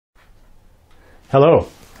Hello,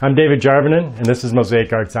 I'm David Jarvinen, and this is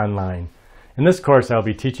Mosaic Arts Online. In this course, I'll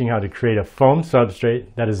be teaching how to create a foam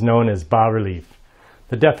substrate that is known as bas-relief.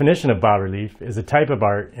 The definition of bas-relief is a type of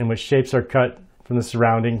art in which shapes are cut from the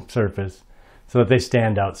surrounding surface so that they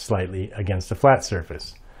stand out slightly against a flat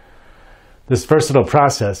surface. This versatile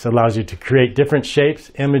process allows you to create different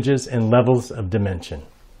shapes, images, and levels of dimension.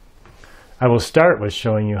 I will start with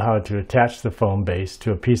showing you how to attach the foam base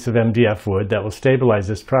to a piece of MDF wood that will stabilize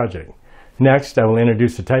this project. Next, I will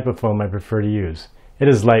introduce the type of foam I prefer to use. It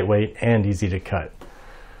is lightweight and easy to cut.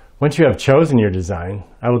 Once you have chosen your design,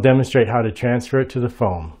 I will demonstrate how to transfer it to the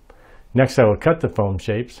foam. Next, I will cut the foam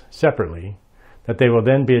shapes separately, that they will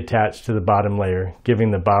then be attached to the bottom layer, giving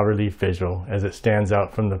the bas-relief visual as it stands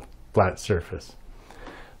out from the flat surface.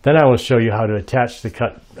 Then I will show you how to attach the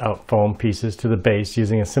cut out foam pieces to the base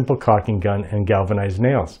using a simple caulking gun and galvanized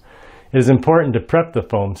nails. It is important to prep the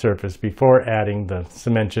foam surface before adding the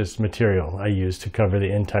cementitious material I use to cover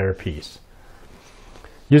the entire piece.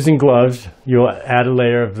 Using gloves, you will add a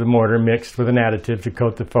layer of the mortar mixed with an additive to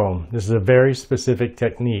coat the foam. This is a very specific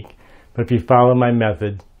technique, but if you follow my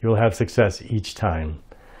method, you will have success each time.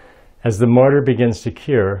 As the mortar begins to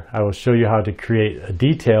cure, I will show you how to create a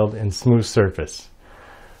detailed and smooth surface.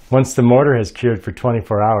 Once the mortar has cured for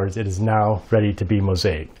 24 hours, it is now ready to be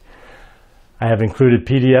mosaiced. I have included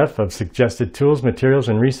PDF of suggested tools, materials,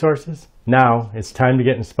 and resources. Now it's time to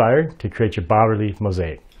get inspired to create your bas-relief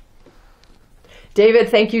mosaic. David,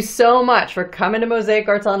 thank you so much for coming to Mosaic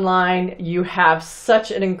Arts Online. You have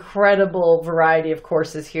such an incredible variety of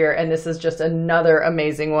courses here, and this is just another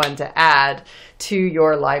amazing one to add to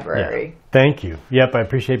your library. Yeah. Thank you. Yep, I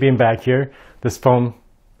appreciate being back here. This foam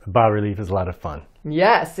bas-relief is a lot of fun.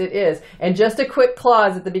 Yes, it is. And just a quick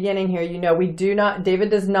clause at the beginning here,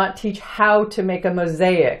 David does not teach how to make a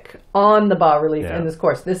mosaic on the bas-relief in this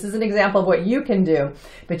course. This is an example of what you can do,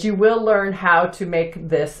 but you will learn how to make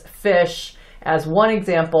this fish as one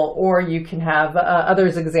example, or you can have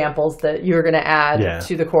others examples that you're going to add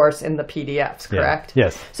to the course in the PDFs, correct? Yeah.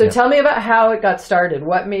 Yes. So tell me about how it got started.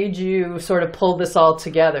 What made you sort of pull this all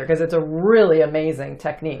together? Because it's a really amazing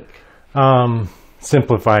technique.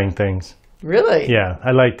 Simplifying things. Really? Yeah,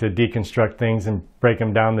 I like to deconstruct things and break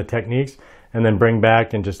them down, the techniques, and then bring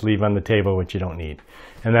back and just leave on the table what you don't need.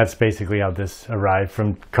 And that's basically how this arrived,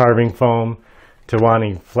 from carving foam to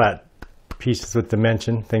wanting flat pieces with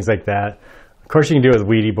dimension, things like that. Of course, you can do it with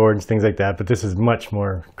Wedi boards, things like that, but this is much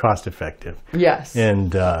more cost effective. Yes.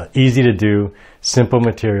 And easy to do, simple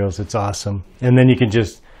materials, it's awesome. And then you can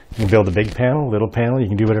build a big panel, little panel, you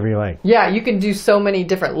can do whatever you like. Yeah, you can do so many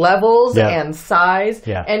different levels and size.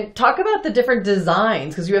 Yeah. And talk about the different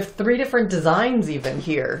designs, because you have 3 different designs even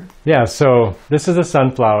here. Yeah, so this is a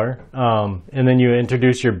sunflower, and then you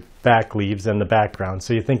introduce your back leaves and the background.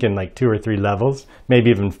 So you're thinking like 2 or 3 levels, maybe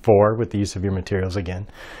even 4 with the use of your materials again.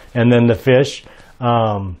 And then the fish,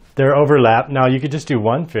 they're overlap. Now you could just do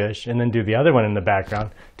one fish and then do the other one in the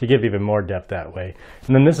background to give even more depth that way.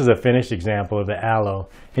 And then this is a finished example of the aloe,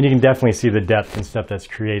 and you can definitely see the depth and stuff that's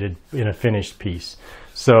created in a finished piece.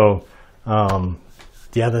 So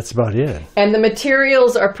yeah, that's about it. And the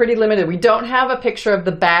materials are pretty limited. We don't have a picture of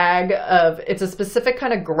the bag. It's a specific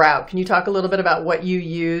kind of grout. Can you talk a little bit about what you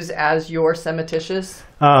use as your cementitious?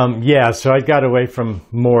 Yeah, so I got away from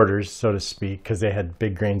mortars, so to speak, because they had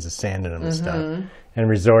big grains of sand in them and stuff, and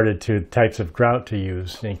resorted to types of grout to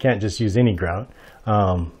use. And you can't just use any grout,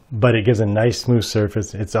 but it gives a nice smooth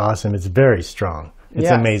surface. It's awesome. It's very strong. It's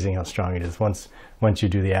amazing how strong it is once you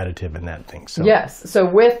do the additive in that thing. So. Yes. So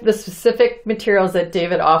with the specific materials that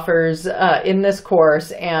David offers in this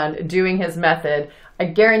course and doing his method, I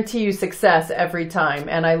guarantee you success every time.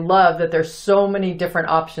 And I love that there's so many different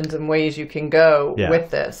options and ways you can go with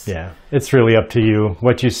this. Yeah. It's really up to you,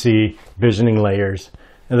 what you see, visioning layers.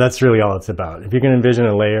 And that's really all it's about. If you can envision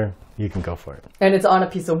a layer, you can go for it. And it's on a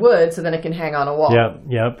piece of wood, so then it can hang on a wall.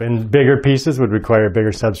 Yep. And bigger pieces would require a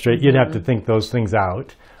bigger substrate. You'd have to think those things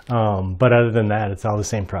out. But other than that, it's all the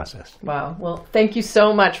same process. Wow. Well, thank you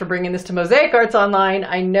so much for bringing this to Mosaic Arts Online.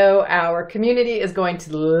 I know our community is going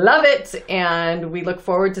to love it, and we look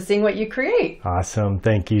forward to seeing what you create. Awesome.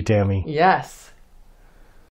 Thank you, Tammy. Yes.